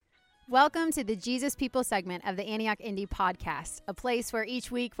Welcome to the Jesus People segment of the Antioch Indie podcast, a place where each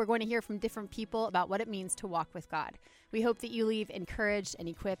week we're going to hear from different people about what it means to walk with God. We hope that you leave encouraged and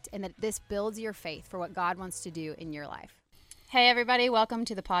equipped and that this builds your faith for what God wants to do in your life. Hey, everybody. Welcome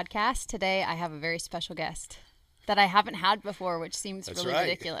to the podcast. Today, I have a very special guest that I haven't had before, which seems really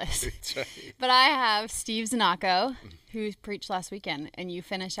ridiculous. That's right. But I have Steve Zanacco, who preached last weekend, and you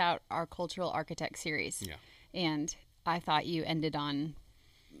finish out our Cultural Architect series. Yeah. And I thought you ended on...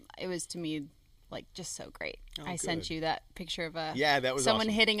 It was, to me, like, just so great. I sent you that picture of that was someone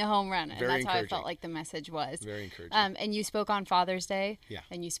awesome. hitting a home run, and Very that's how I encouraging. felt like the message was. Very encouraging. And you spoke on Father's Day, Yeah.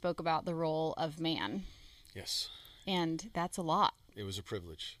 and you spoke about the role of man, Yes. and that's a lot. It was a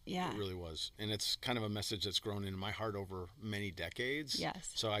privilege. Yeah. It really was. And it's kind of a message that's grown into my heart over many decades.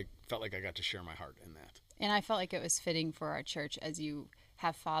 Yes. So I felt like I got to share my heart in that. And I felt like it was fitting for our church as you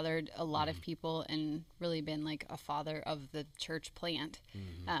have fathered a lot of people and really been like a father of the church plant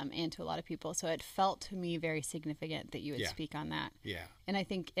and to a lot of people. So it felt to me very significant that you would speak on that. Yeah. And I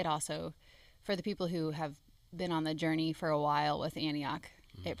think it also, for the people who have been on the journey for a while with Antioch,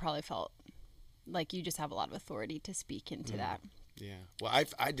 it probably felt like you just have a lot of authority to speak into that. Yeah. Well,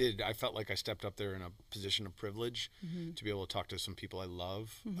 I felt like I stepped up there in a position of privilege to be able to talk to some people I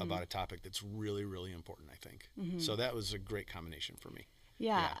love about a topic that's really, really important, I think. So that was a great combination for me.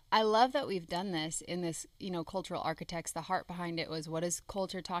 Yeah. I love that we've done this in this, Cultural Architects. The heart behind it was, what is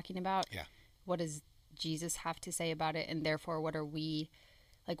culture talking about? Yeah. What does Jesus have to say about it? And therefore, what are we,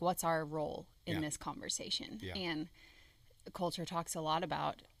 like, what's our role in this conversation? Yeah. And culture talks a lot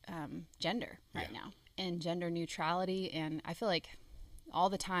about gender right now and gender neutrality. And I feel like all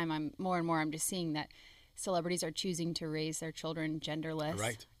the time I'm just seeing that celebrities are choosing to raise their children genderless.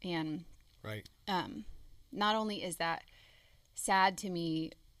 Right. And Right. not only is that sad to me,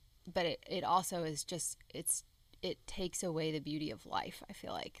 but it also is just, it takes away the beauty of life. I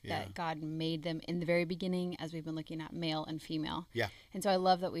feel like that God made them in the very beginning, as we've been looking at male and female. Yeah. And so I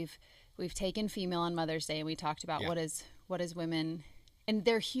love that we've taken female on Mother's Day and we talked about what is women, and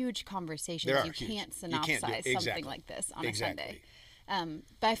they're huge conversations. They are you huge. can't synopsize something like this on a Sunday.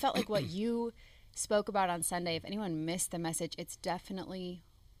 But I felt like what you spoke about on Sunday, if anyone missed the message, it's definitely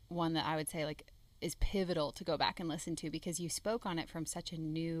one that I would say like is pivotal to go back and listen to, because you spoke on it from such a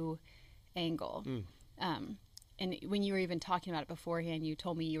new angle. And when you were even talking about it beforehand, you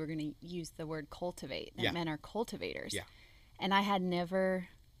told me you were going to use the word cultivate, that men are cultivators. Yeah. And I've never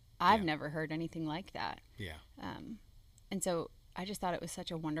heard anything like that. Yeah. And so I just thought it was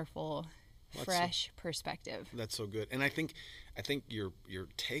such a wonderful, fresh perspective. That's so good. And I think your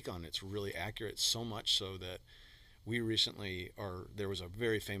take on it's really accurate, so much so that there was a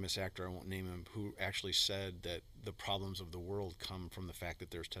very famous actor, I won't name him, who actually said that the problems of the world come from the fact that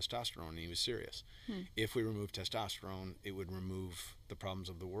there's testosterone, and he was serious. If we remove testosterone, it would remove the problems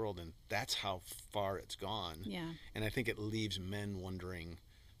of the world, and that's how far it's gone. Yeah. And I think it leaves men wondering,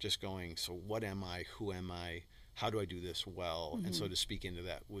 just going, so what am I? Who am I? How do I do this well? And so to speak into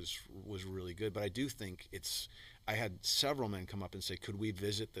that was really good. But I do think I had several men come up and say, could we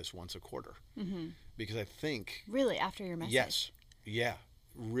visit this once a quarter? Because I think... Really, after your message? Yes. Yeah.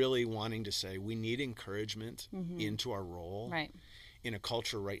 Really wanting to say we need encouragement into our role in a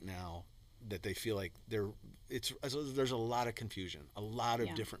culture right now that they feel like there's a lot of confusion, a lot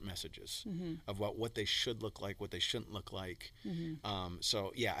of different messages about what they should look like, what they shouldn't look like.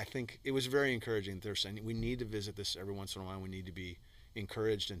 So, yeah, I think it was very encouraging. They're saying we need to visit this every once in a while. We need to be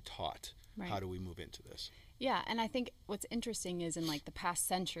encouraged and taught. How do we move into this? Yeah, and I think what's interesting is in like the past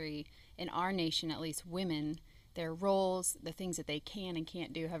century, in our nation at least, women, their roles, the things that they can and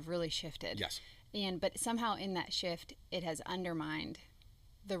can't do have really shifted. Yes. But somehow in that shift, it has undermined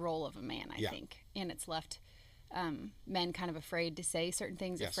the role of a man, I think. And it's left men kind of afraid to say certain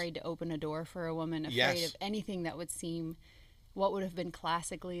things, afraid to open a door for a woman, afraid of anything that would seem what would have been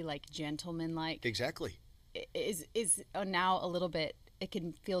classically like gentlemanlike. Exactly. Is now a little bit, it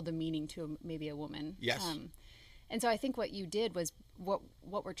can feel demeaning to maybe a woman. Yes. And so I think what you did was what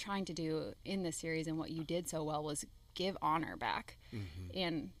we're trying to do in this series, and what you did so well was give honor back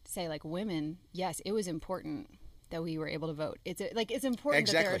and say, like, women, yes, it was important that we were able to vote. It's important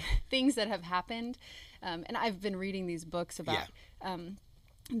that there are things that have happened. And I've been reading these books about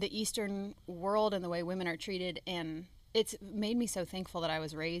the Eastern world and the way women are treated, and it's made me so thankful that I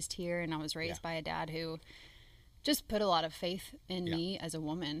was raised here, and I was raised by a dad who just put a lot of faith in me as a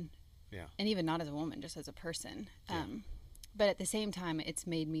woman, and even not as a woman, just as a person. But at the same time, it's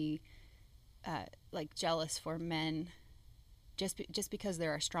made me like jealous for men. Just because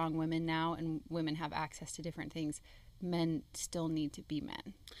there are strong women now and women have access to different things, men still need to be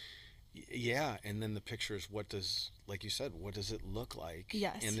men. Yeah, and then the picture is like you said, what does it look like?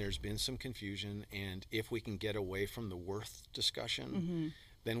 Yes. And there's been some confusion, and if we can get away from the worth discussion,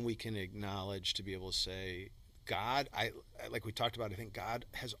 then we can acknowledge to be able to say, God, like we talked about, I think God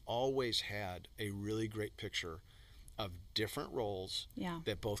has always had a really great picture of different roles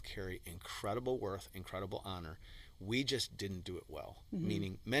that both carry incredible worth, incredible honor. We just didn't do it well,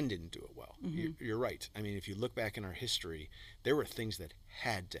 meaning men didn't do it well. You're right. I mean, if you look back in our history, there were things that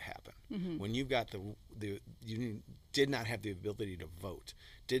had to happen. When you've got you did not have the ability to vote,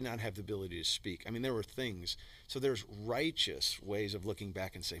 did not have the ability to speak. I mean, there were things. So there's righteous ways of looking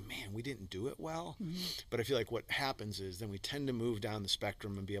back and saying, man, we didn't do it well. But I feel like what happens is then we tend to move down the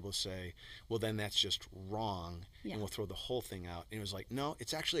spectrum and be able to say, well, then that's just wrong. And we'll throw the whole thing out. And it was like, no,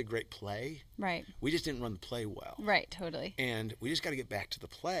 it's actually a great play. Right. We just didn't run the play well. Right, totally. And we just got to get back to the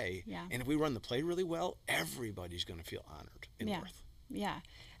play. Yeah. And if we run the play really well, everybody's going to feel honored and worth. Yeah.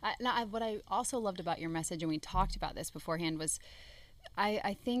 What I also loved about your message, and we talked about this beforehand, was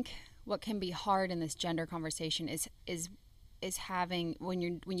I think what can be hard in this gender conversation is having when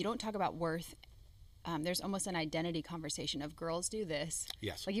you don't talk about worth. There's almost an identity conversation of girls do this.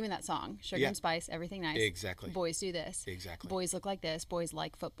 Yes. Like even that song, Sugar and Spice, Everything Nice. Exactly. Boys do this. Exactly. Boys look like this. Boys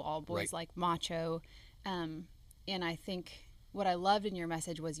like football. Boys like macho. And I think what I loved in your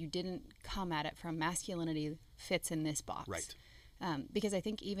message was you didn't come at it from masculinity fits in this box. Right. Because I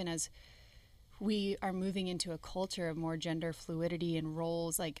think even as we are moving into a culture of more gender fluidity and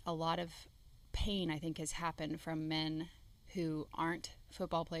roles, like a lot of pain, I think, has happened from men who aren't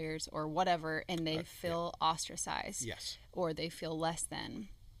football players or whatever, and they feel ostracized. Yes. Or they feel less than.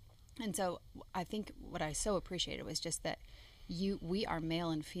 And so I think what I so appreciated was just that we are male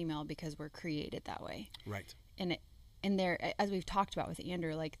and female because we're created that way. Right. And there, as we've talked about with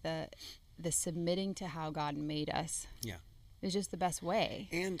Andrew, like the submitting to how God made us. Yeah. Is just the best way.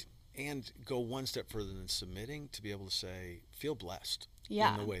 And go one step further than submitting to be able to say, feel blessed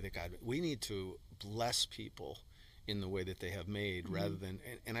in the way that God. We need to bless people in the way that they have made rather than.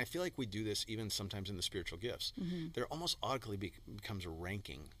 And I feel like we do this even sometimes in the spiritual gifts. There almost automatically becomes a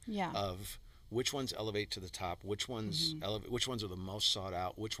ranking of which ones elevate to the top, which ones which ones are the most sought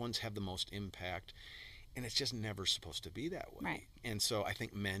out, which ones have the most impact. And it's just never supposed to be that way. Right. And so I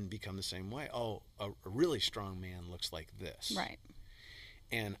think men become the same way. Oh, a really strong man looks like this. Right.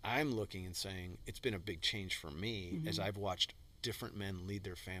 And I'm looking and saying, it's been a big change for me as I've watched different men lead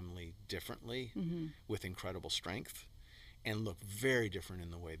their family differently with incredible strength and look very different in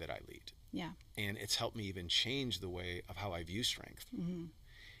the way that I lead. Yeah. And it's helped me even change the way of how I view strength.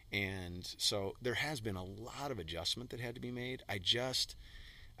 And so there has been a lot of adjustment that had to be made. I just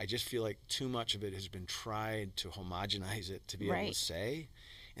feel like too much of it has been tried to homogenize it to be able to say.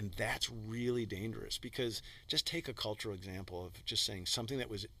 And that's really dangerous because just take a cultural example of just saying something that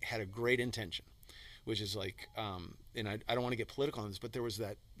had a great intention, which is like, and I don't want to get political on this, but there was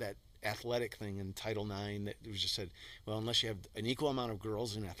that athletic thing in Title IX that was just said, well, unless you have an equal amount of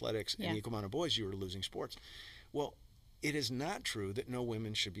girls in athletics and an equal amount of boys, you are losing sports. Well, it is not true that no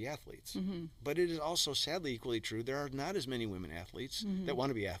women should be athletes, but it is also sadly equally true there are not as many women athletes that want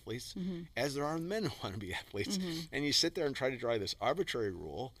to be athletes as there are men who want to be athletes. And you sit there and try to draw this arbitrary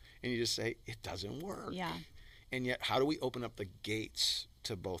rule, and you just say, it doesn't work. Yeah. And yet, how do we open up the gates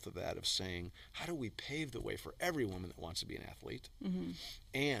to both of that, of saying, how do we pave the way for every woman that wants to be an athlete,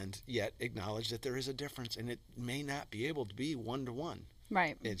 and yet acknowledge that there is a difference, and it may not be able to be one-to-one.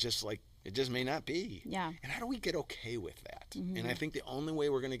 Right. It's just like, it just may not be. Yeah. And how do we get okay with that? And I think the only way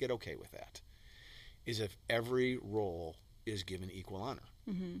we're going to get okay with that is if every role is given equal honor.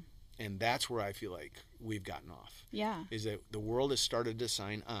 And that's where I feel like we've gotten off. Yeah. Is that the world has started to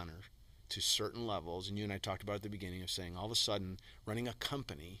assign honor to certain levels. And you and I talked about at the beginning of saying all of a sudden running a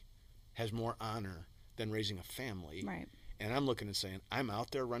company has more honor than raising a family. Right. And I'm looking and saying, I'm out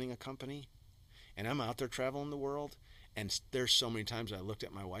there running a company and I'm out there traveling the world. And there's so many times I looked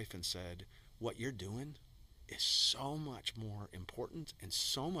at my wife and said, what you're doing is so much more important and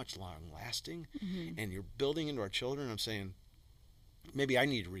so much long lasting. And you're building into our children. I'm saying, maybe I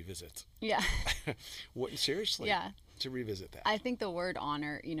need to revisit. Yeah. Seriously. Yeah. To revisit that. I think the word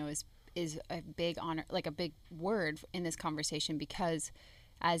honor, is a big honor, like a big word in this conversation, because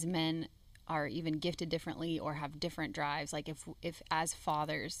as men are even gifted differently or have different drives, like if as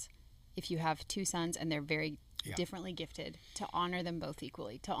fathers, if you have two sons and they're very differently gifted, to honor them both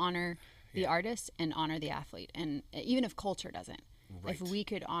equally, to honor the artist and honor the athlete. And even if culture doesn't, if we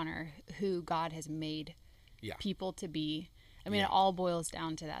could honor who God has made people to be, I mean, it all boils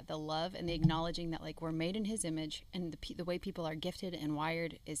down to that, the love and the acknowledging that, like, we're made in his image, and the way people are gifted and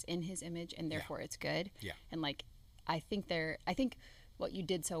wired is in his image, and therefore it's good. Yeah. And, like, I think what you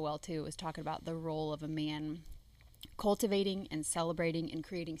did so well too was talking about the role of a man cultivating and celebrating and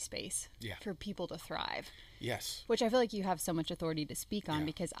creating space for people to thrive. Yes. Which I feel like you have so much authority to speak on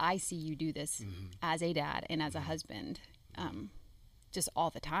because I see you do this as a dad and as a husband just all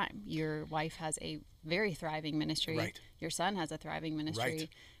the time. Your wife has a very thriving ministry. Right. Your son has a thriving ministry. Right.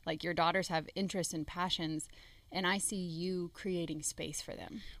 Like your daughters have interests and passions, and I see you creating space for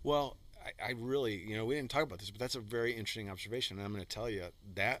them. Well, I really, we didn't talk about this, but that's a very interesting observation. And I'm going to tell you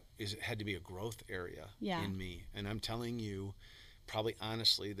that had to be a growth area in me. And I'm telling you probably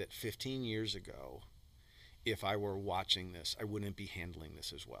honestly that 15 years ago, if I were watching this, I wouldn't be handling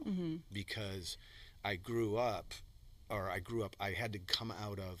this as well because I had to come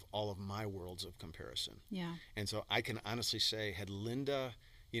out of all of my worlds of comparison. Yeah. And so I can honestly say, had Linda,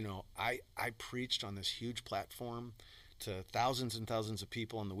 I preached on this huge platform to thousands and thousands of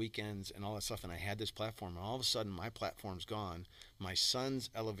people on the weekends and all that stuff, and I had this platform, and all of a sudden my platform's gone. My son's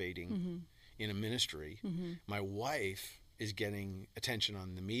elevating in a ministry. My wife is getting attention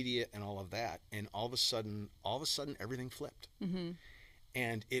on the media and all of that, and all of a sudden everything flipped.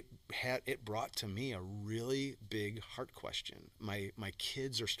 And it brought to me a really big heart question. My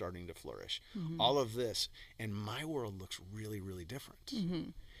kids are starting to flourish. All of this, and my world looks really, really different.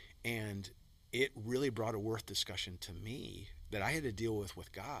 And it really brought a worth discussion to me that I had to deal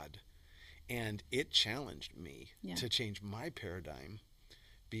with God. And it challenged me to change my paradigm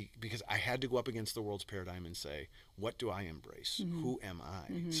because I had to go up against the world's paradigm and say, what do I embrace? Who am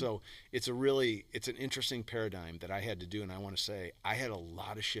I? So it's an interesting paradigm that I had to do. And I want to say I had a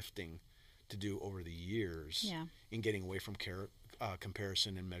lot of shifting to do over the years in getting away from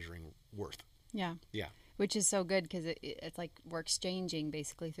comparison and measuring worth. Yeah. Which is so good because it's like we're exchanging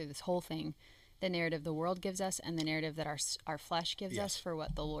basically through this whole thing the narrative the world gives us and the narrative that our flesh gives us for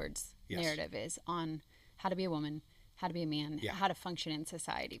what the Lord's narrative is on how to be a woman, how to be a man, how to function in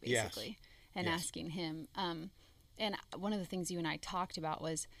society, basically, and asking him. And one of the things you and I talked about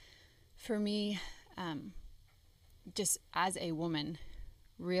was, for me, just as a woman,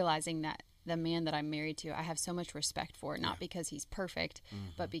 realizing that the man that I'm married to, I have so much respect for, not because he's perfect,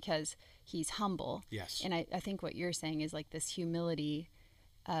 but because he's humble. Yes. And I think what you're saying is like this humility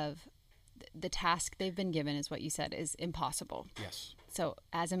of the task they've been given is what you said is impossible. Yes. So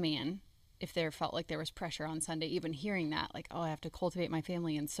as a man, if there felt like there was pressure on Sunday, even hearing that, like, oh, I have to cultivate my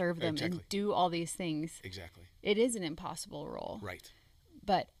family and serve them and do all these things. Exactly. It is an impossible role. Right.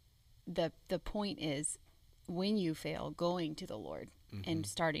 But the point is, when you fail, going to the Lord and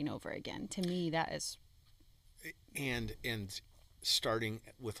starting over again. To me, that is... And starting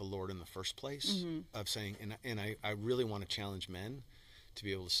with the Lord in the first place, of saying, and I really want to challenge men to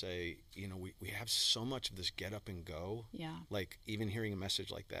be able to say, we have so much of this get up and go. Yeah. Like, even hearing a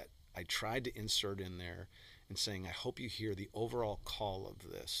message like that, I tried to insert in there and saying, I hope you hear the overall call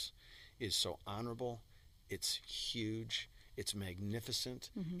of this is so honorable, it's huge, it's magnificent,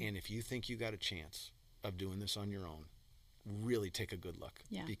 and if you think you got a chance of doing this on your own, really take a good look,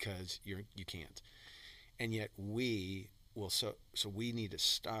 because you can't. And yet we need to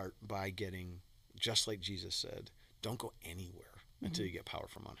start by getting, just like Jesus said, don't go anywhere until you get power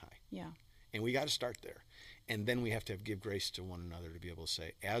from on high. Yeah. And we got to start there. And then we have to give grace to one another to be able to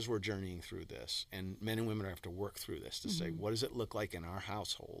say, as we're journeying through this, and men and women have to work through this to say, what does it look like in our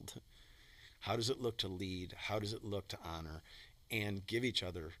household? How does it look to lead? How does it look to honor? And give each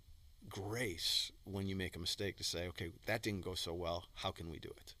other grace when you make a mistake to say, okay, that didn't go so well. How can we do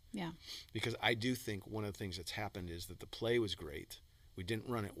it? Yeah. Because I do think one of the things that's happened is that the play was great. We didn't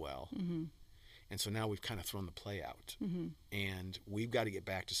run it well. And so now we've kind of thrown the play out. And we've got to get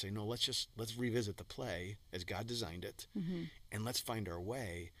back to say, no, let's revisit the play as God designed it, and let's find our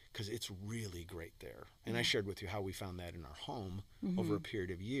way, because it's really great there. And I shared with you how we found that in our home over a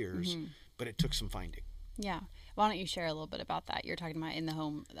period of years, but it took some finding. Yeah. Why don't you share a little bit about that? You're talking about in the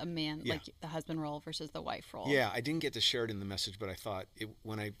home, a man, like the husband role versus the wife role. Yeah, I didn't get to share it in the message, but I thought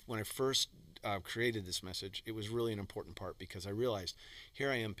when I first created this message, it was really an important part, because I realized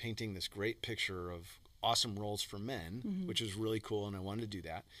here I am painting this great picture of awesome roles for men, which is really cool, and I wanted to do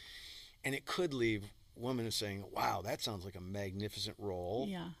that. And it could leave women saying, wow, that sounds like a magnificent role.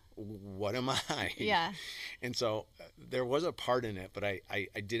 Yeah. What am I? Yeah. And so there was a part in it, but I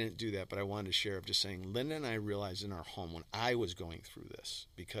didn't do that, but I wanted to share of just saying, Linda and I realized in our home when I was going through this,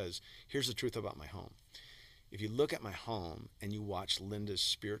 because here's the truth about my home. If you look at my home and you watch Linda's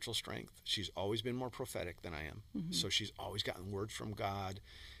spiritual strength, she's always been more prophetic than I am. So she's always gotten words from God.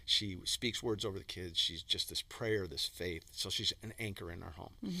 She speaks words over the kids. She's just this prayer, this faith. So she's an anchor in our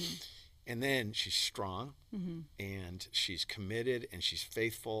home. And then she's strong, and she's committed, and she's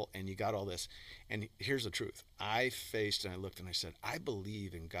faithful, and you got all this. And here's the truth. I faced and I looked and I said, I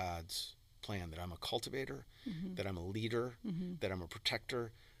believe in God's plan that I'm a cultivator, that I'm a leader, that I'm a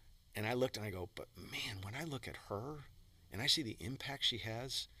protector. And I looked and I go, but man, when I look at her and I see the impact she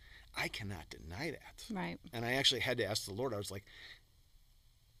has, I cannot deny that. Right. And I actually had to ask the Lord. I was like,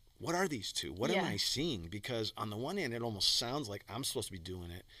 what are these two? What am I seeing? Because on the one hand, it almost sounds like I'm supposed to be doing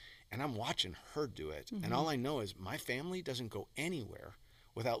it, and I'm watching her do it. And all I know is my family doesn't go anywhere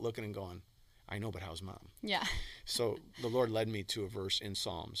without looking and going, I know, but how's mom? Yeah. So the Lord led me to a verse in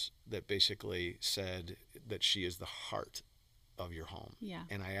Psalms that basically said that she is the heart of your home. Yeah.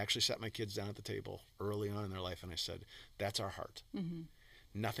 And I actually sat my kids down at the table early on in their life, and I said, that's our heart.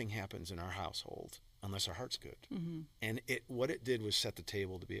 Nothing happens in our household unless our heart's good. And what it did was set the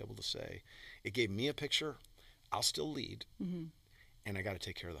table to be able to say, it gave me a picture, I'll still lead, and I got to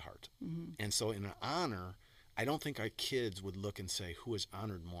take care of the heart. And so in an honor, I don't think our kids would look and say, who is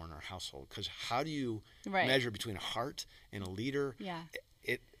honored more in our household? Because how do you measure between a heart and a leader? Yeah.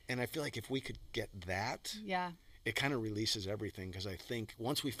 And I feel like if we could get that, it kind of releases everything, because I think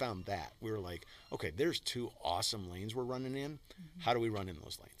once we found that, we were like, okay, there's two awesome lanes we're running in. How do we run in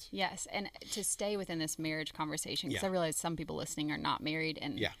those lanes? Yes, and to stay within this marriage conversation, because I realize some people listening are not married,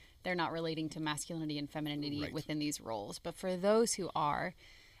 and they're not relating to masculinity and femininity within these roles. But for those who are,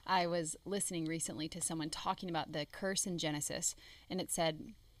 I was listening recently to someone talking about the curse in Genesis, and it said,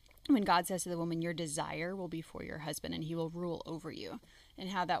 when God says to the woman, your desire will be for your husband and he will rule over you. And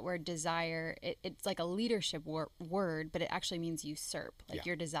how that word desire, it's like a leadership word, but it actually means usurp, like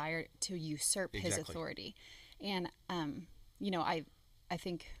your desire to usurp his authority. And, I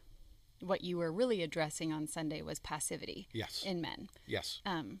think what you were really addressing on Sunday was passivity in men. Yes.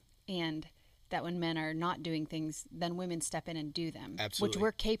 And that when men are not doing things, then women step in and do them. Absolutely. Which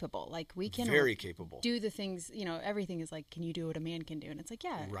we're capable. Like we can very capable. Do the things, everything is like, can you do what a man can do? And it's like,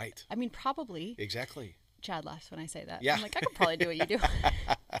 yeah. Right. I mean, probably. Exactly. Chad laughs when I say that. Yeah. I'm like, I could probably do what you do.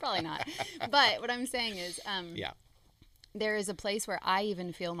 Probably not. But what I'm saying is, there is a place where I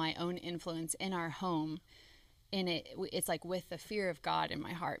even feel my own influence in our home. And it's like with the fear of God in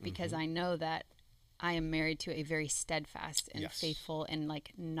my heart, because I know that I am married to a very steadfast and faithful and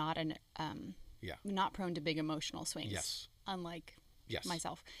like not not prone to big emotional swings, unlike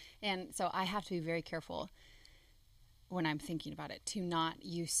myself. And so I have to be very careful when I'm thinking about it to not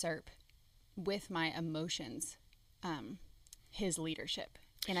usurp with my emotions his leadership.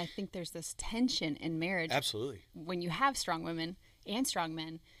 And I think there's this tension in marriage. Absolutely. When you have strong women and strong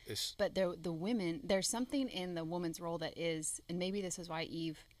men, but the women, there's something in the woman's role that is, and maybe this is why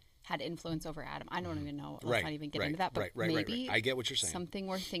Eve had influence over Adam. I don't even know. Let's not even get into that. But maybe I get what you're saying. Something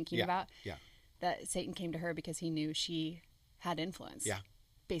worth thinking about. Yeah. That Satan came to her because he knew she had influence. Yeah.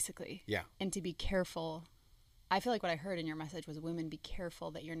 Basically. Yeah. And to be careful. I feel like what I heard in your message was, women, be careful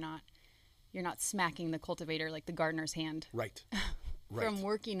that you're not smacking the cultivator like the gardener's hand. Right. From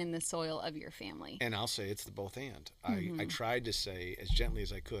working in the soil of your family. And I'll say it's the both and. I tried to say as gently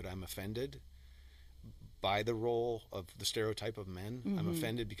as I could, I'm offended by the role of the stereotype of men. I'm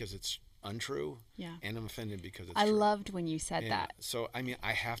offended because it's untrue. Yeah. And I'm offended because it's true. I loved when you said that. So, I mean,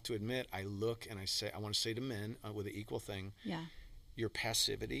 I have to admit, I look and I want to say to men with an equal thing, your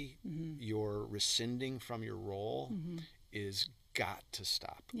passivity, your rescinding from your role is got to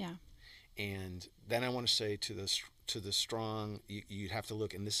stop. Yeah. And then I want to say to the strong, you have to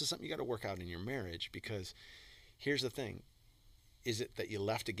look, and this is something you got to work out in your marriage, because here's the thing. Is it that you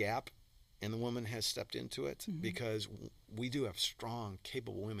left a gap and the woman has stepped into it? Because we do have strong,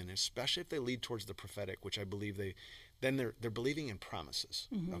 capable women, especially if they lead towards the prophetic, which I believe they're believing in promises,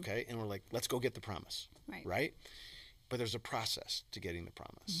 okay? And we're like, let's go get the promise, right? But there's a process to getting the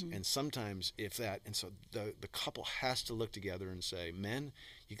promise. And sometimes and so the couple has to look together and say, men,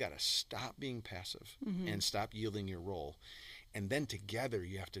 you got to stop being passive and stop yielding your role. And then together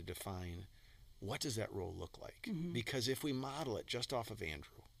you have to define, what does that role look like? Because if we model it just off of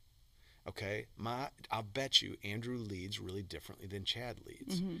Andrew, okay, I'll bet you Andrew leads really differently than Chad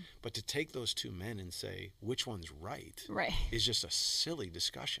leads. But to take those two men and say, which one's right is just a silly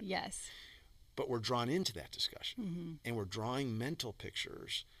discussion. Yes. But we're drawn into that discussion, and we're drawing mental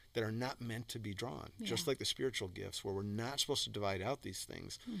pictures that are not meant to be drawn, just like the spiritual gifts, where we're not supposed to divide out these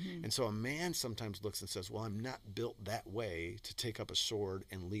things. And so a man sometimes looks and says, well, I'm not built that way to take up a sword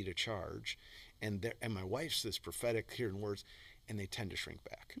and lead a charge. And my wife's this prophetic, hearing words, and they tend to shrink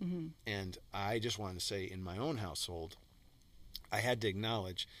back. And I just want to say, in my own household, I had to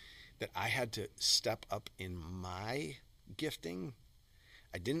acknowledge that I had to step up in my gifting.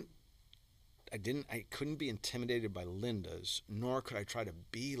 I couldn't be intimidated by Linda's, nor could I try to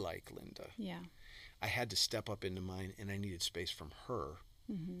be like Linda. Yeah. I had to step up into mine, and I needed space from her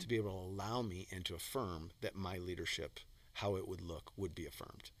to be able to allow me and to affirm that my leadership, how it would look, would be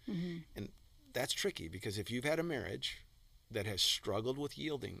affirmed. And that's tricky, because if you've had a marriage that has struggled with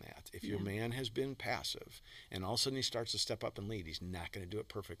yielding that, if your man has been passive and all of a sudden he starts to step up and lead, he's not going to do it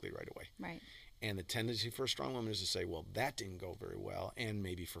perfectly right away. Right. And the tendency for a strong woman is to say, well, that didn't go very well, and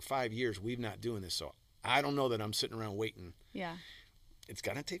maybe for 5 years we've not doing this, so I don't know that I'm sitting around waiting. Yeah. It's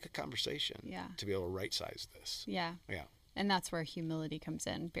got to take a conversation to be able to right-size this. Yeah. Yeah. And that's where humility comes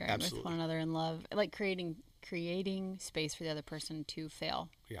in, bearing Absolutely. with one another in love, like creating space for the other person to fail.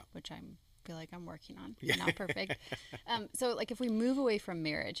 Yeah. Which I feel like I'm working on. Not perfect. So like if we move away from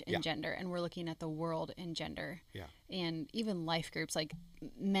marriage and gender, and we're looking at the world and gender, and even life groups, like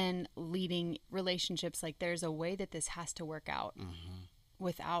men leading relationships, like there's a way that this has to work out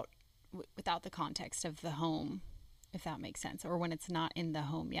without the context of the home, if that makes sense, or when it's not in the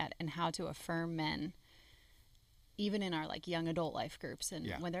home yet, and how to affirm men even in our like young adult life groups, and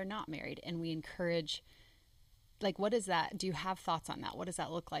when they're not married, and we encourage, like, what is that? Do you have thoughts on that? What does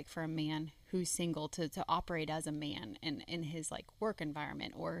that look like for a man who's single to operate as a man in his like work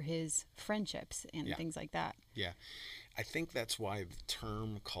environment or his friendships and things like that? Yeah. I think that's why the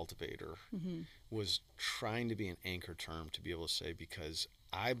term cultivator was trying to be an anchor term to be able to say, because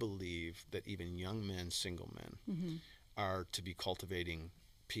I believe that even young men, single men, are to be cultivating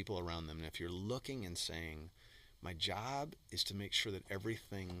people around them. And if you're looking and saying, my job is to make sure that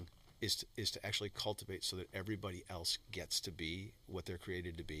everything is to actually cultivate so that everybody else gets to be what they're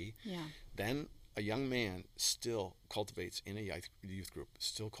created to be, then a young man still cultivates in a youth group,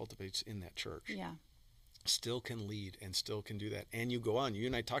 still cultivates in that church, still can lead and still can do that. And you go on. You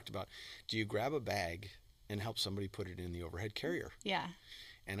and I talked about, do you grab a bag and help somebody put it in the overhead carrier? Yeah.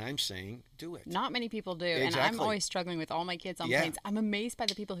 And I'm saying, do it. Not many people do. Exactly. And I'm always struggling with all my kids on planes. I'm amazed by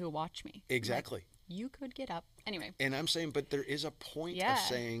the people who watch me. Exactly. Like, you could get up. Anyway. And I'm saying, but there is a point of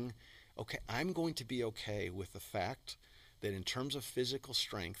saying, okay, I'm going to be okay with the fact that in terms of physical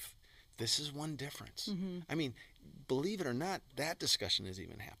strength, this is one difference. I mean, believe it or not, that discussion is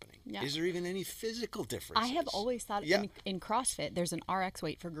even happening. Is there even any physical difference? I have always thought in CrossFit, there's an RX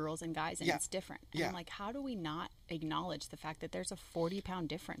weight for girls and guys, and it's different. And I'm like, how do we not acknowledge the fact that there's a 40-pound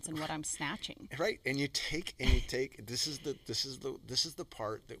difference in what I'm snatching? Right. And you take this is the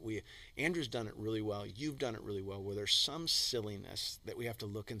part that Andrew's done it really well. You've done it really well, where there's some silliness that we have to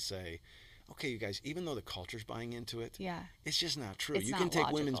look and say, okay, you guys, even though the culture's buying into it, it's just not true. You can take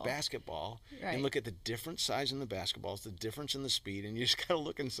women's basketball and look at the different size in the basketballs, the difference in the speed, and you just got to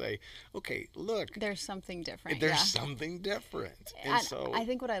look and say, okay, look. There's something different. There's something different. And so I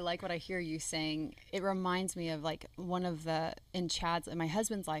think what I hear you saying, it reminds me of like in my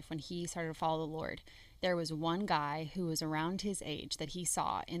husband's life, when he started to follow the Lord, there was one guy who was around his age that he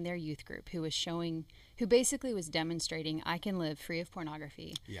saw in their youth group who basically was demonstrating, I can live free of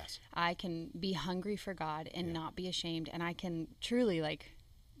pornography. Yes. I can be hungry for God and not be ashamed. And I can truly, like,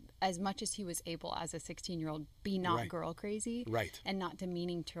 as much as he was able as a 16-year-old, be not girl crazy. Right. And not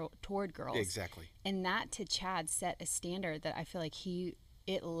demeaning toward girls. Exactly. And that to Chad set a standard that I feel like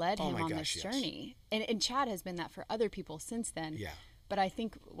it led him on this journey. And Chad has been that for other people since then. Yeah. But I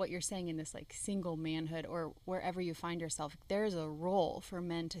think what you're saying in this like single manhood or wherever you find yourself, there's a role for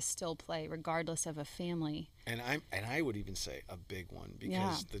men to still play regardless of a family. And I would even say a big one,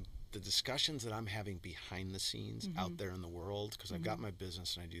 because the discussions that I'm having behind the scenes out there in the world, because I've got my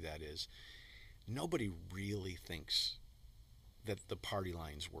business and I do that, is nobody really thinks that the party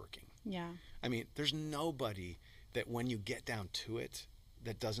line's working. Yeah. I mean, there's nobody that when you get down to it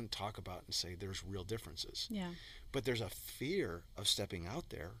that doesn't talk about and say there's real differences. Yeah. But there's a fear of stepping out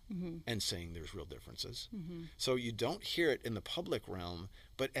there and saying there's real differences. So you don't hear it in the public realm,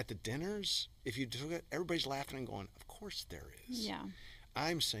 but at the dinners, if you do it, everybody's laughing and going, of course there is. Yeah.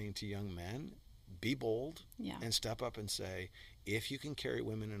 I'm saying to young men, be bold and step up and say, if you can carry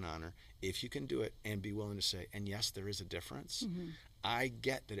women in honor, if you can do it and be willing to say, and yes, there is a difference. I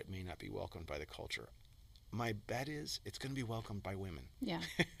get that it may not be welcomed by the culture. My bet is it's going to be welcomed by women. Yeah.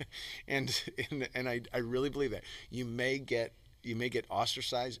 and I really believe that. You may get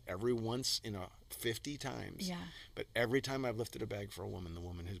ostracized every once in 50 times. Yeah. But every time I've lifted a bag for a woman, the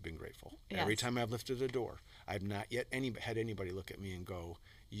woman has been grateful. Yes. Every time I've lifted a door, I've not yet had anybody look at me and go,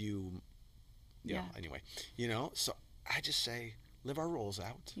 anyway. So I just say, live our roles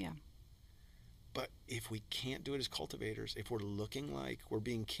out. Yeah. But if we can't do it as cultivators, if we're looking like we're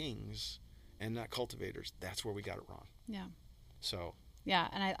being kings and not cultivators, that's where we got it wrong. Yeah. So. Yeah,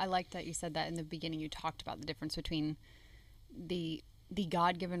 and I like that you said that in the beginning. You talked about the difference between the the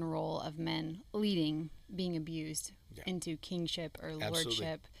God-given role of men leading being abused Yeah. into kingship or Absolutely.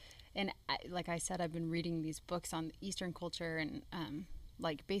 lordship. And like I said, I've been reading these books on Eastern culture and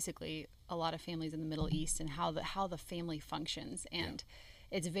like basically a lot of families in the Middle East and how the family functions, and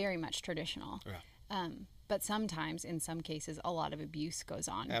it's very much traditional. Yeah. But sometimes, in some cases, a lot of abuse goes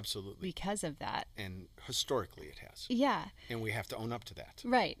on. Absolutely. Because of that. And historically it has. Yeah. And we have to own up to that.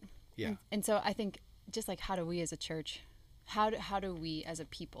 Right. Yeah. And so I think just like how do we as a church, how do we as a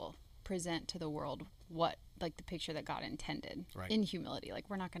people present to the world what like the picture that God intended in humility? Like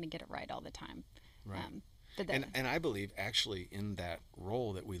we're not going to get it right all the time. Right. And I believe actually in that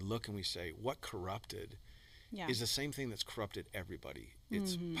role that we look and we say what corrupted is the same thing that's corrupted everybody.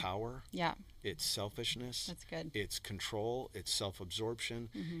 It's power. Yeah. It's selfishness. That's good. It's control. It's self-absorption.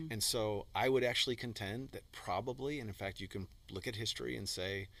 And so I would actually contend that probably, and in fact you can look at history and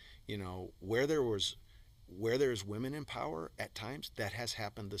say, you know, where there's women in power at times, that has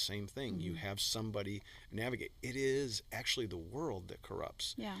happened the same thing. You have somebody navigate. It is actually the world that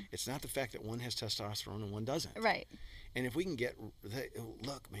corrupts. Yeah. It's not the fact that one has testosterone and one doesn't. Right. And if we can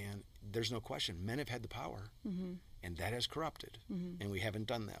look, man, there's no question, men have had the power, and that has corrupted, and we haven't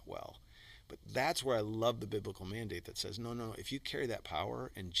done that well. But that's where I love the biblical mandate that says, no, if you carry that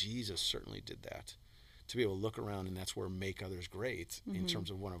power, and Jesus certainly did that, to be able to look around, and that's where make others great in terms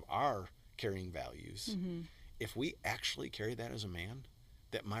of one of our carrying values. If we actually carry that as a man,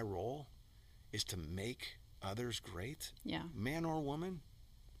 that my role is to make others great, man or woman,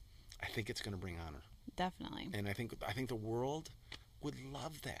 I think it's going to bring honor. Definitely. And I think the world would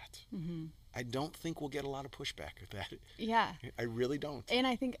love that. I don't think we'll get a lot of pushback with that. Yeah. I really don't. And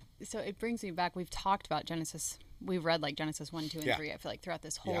I think, so it brings me back, we've talked about Genesis, we've read like Genesis 1, 2, and 3, I feel like throughout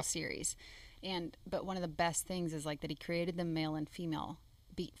this whole series. But one of the best things is like that he created them male and female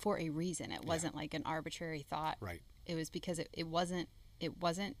for a reason. It wasn't like an arbitrary thought. Right. It was because it wasn't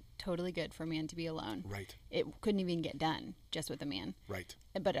totally good for a man to be alone. Right. It couldn't even get done just with a man. Right.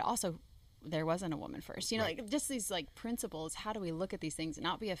 But it also, there wasn't a woman first. You know, like just these like principles, how do we look at these things and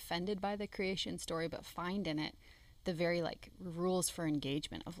not be offended by the creation story, but find in it the very like rules for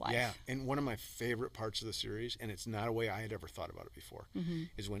engagement of life. Yeah. And one of my favorite parts of the series, and it's not a way I had ever thought about it before,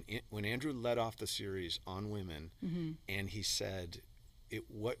 is when Andrew led off the series on women, and he said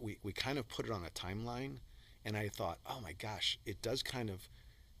we kind of put it on a timeline, and I thought, oh my gosh,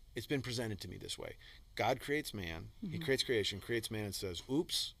 it's been presented to me this way. God creates man, he creates creation, creates man, and says,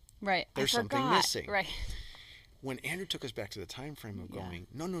 oops, right, there's something missing. Right. When Andrew took us back to the time frame of going,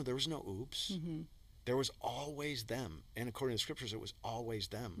 no, there was no oops. There was always them. And according to the scriptures, it was always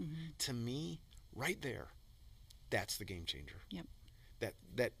them. To me, right there, that's the game changer. Yep.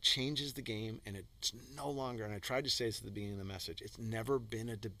 That changes the game, and it's no longer, and I tried to say this at the beginning of the message, it's never been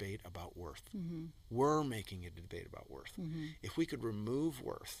a debate about worth. We're making a debate about worth. If we could remove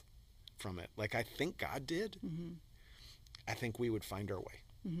worth from it, like I think God did, I think we would find our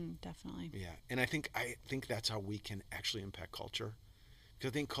way. Definitely. Yeah, and I think that's how we can actually impact culture,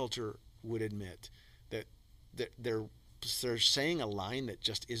 because I think culture would admit that they're saying a line that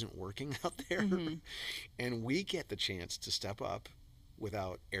just isn't working out there, and we get the chance to step up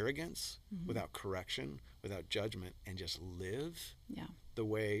without arrogance, without correction, without judgment, and just live the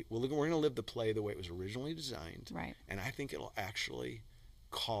way we're going to live the play the way it was originally designed. Right. And I think it'll actually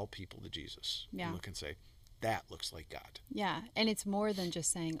call people to Jesus. Yeah. And look and say, that looks like God. Yeah. And it's more than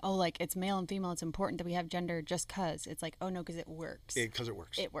just saying, oh, like it's male and female, it's important that we have gender just because. It's like, oh no, because it works. Because it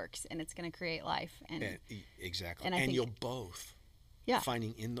works. It works, and it's going to create life. Exactly. And, and you'll both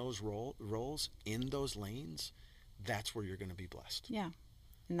finding in those roles, in those lanes, that's where you're going to be blessed. Yeah.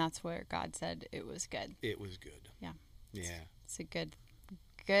 And that's where God said it was good. It was good. Yeah. Yeah. It's a good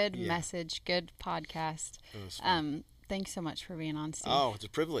message, good podcast. Thanks so much for being on, Steve. Oh, it's a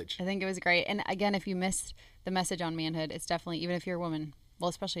privilege. I think it was great. And again, if you missed the message on manhood, it's definitely, even if you're a woman, well,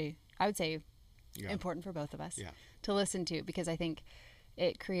 especially, I would say important for both of us to listen to, because I think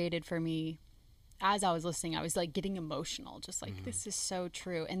it created for me, as I was listening, I was like getting emotional, just like, this is so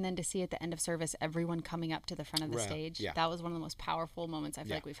true. And then to see at the end of service, everyone coming up to the front of the stage, that was one of the most powerful moments I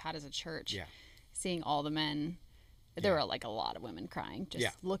feel like we've had as a church. Yeah. Seeing all the men, there were like a lot of women crying,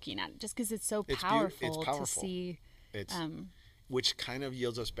 just looking at it, just because it's so powerful to see. Which kind of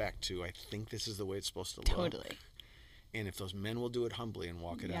yields us back to, I think this is the way it's supposed to look. Totally. And if those men will do it humbly and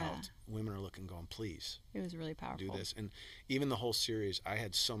walk it out, women are looking, going, please. It was really powerful. Do this. And even the whole series, I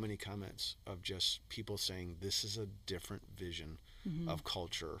had so many comments of just people saying, this is a different vision of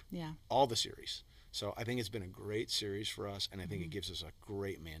culture. Yeah. All the series. So I think it's been a great series for us, and I think it gives us a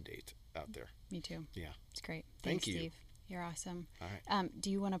great mandate out there. Me too. Yeah. It's great. Thank you. Steve. You're awesome. All right.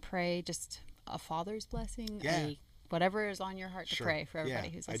 Do you want to pray just a father's blessing? Yeah. A whatever is on your heart to pray for everybody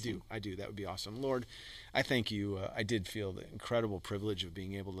who's listening. I do. That would be awesome. Lord, I thank you. I did feel the incredible privilege of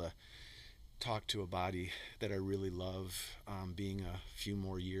being able to talk to a body that I really love, being a few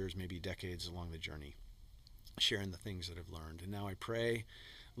more years, maybe decades along the journey, sharing the things that I've learned. And now I pray,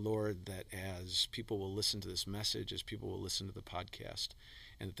 Lord, that as people will listen to this message, as people will listen to the podcast,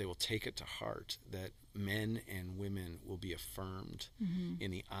 and that they will take it to heart, that men and women will be affirmed in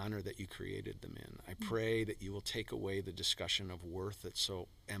the honor that you created them in. I pray that you will take away the discussion of worth that so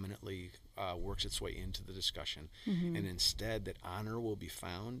eminently works its way into the discussion, and instead that honor will be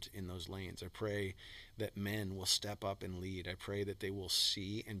found in those lanes. I pray that men will step up and lead. I pray that they will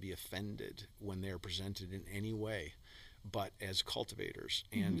see and be offended when they are presented in any way but as cultivators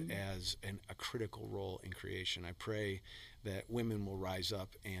and as a critical role in creation. I pray that women will rise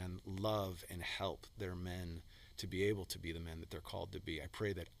up and love and help their men to be able to be the men that they're called to be. I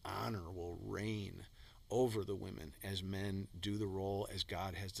pray that honor will reign over the women as men do the role as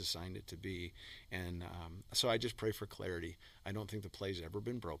God has designed it to be. And so I just pray for clarity. I don't think the play's ever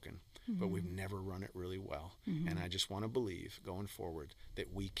been broken, but we've never run it really well. And I just want to believe going forward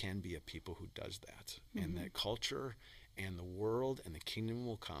that we can be a people who does that, and that culture and the world and the kingdom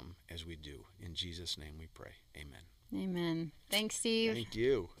will come as we do. In Jesus' name we pray. Amen. Amen. Thanks, Steve. Thank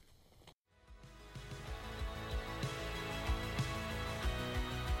you.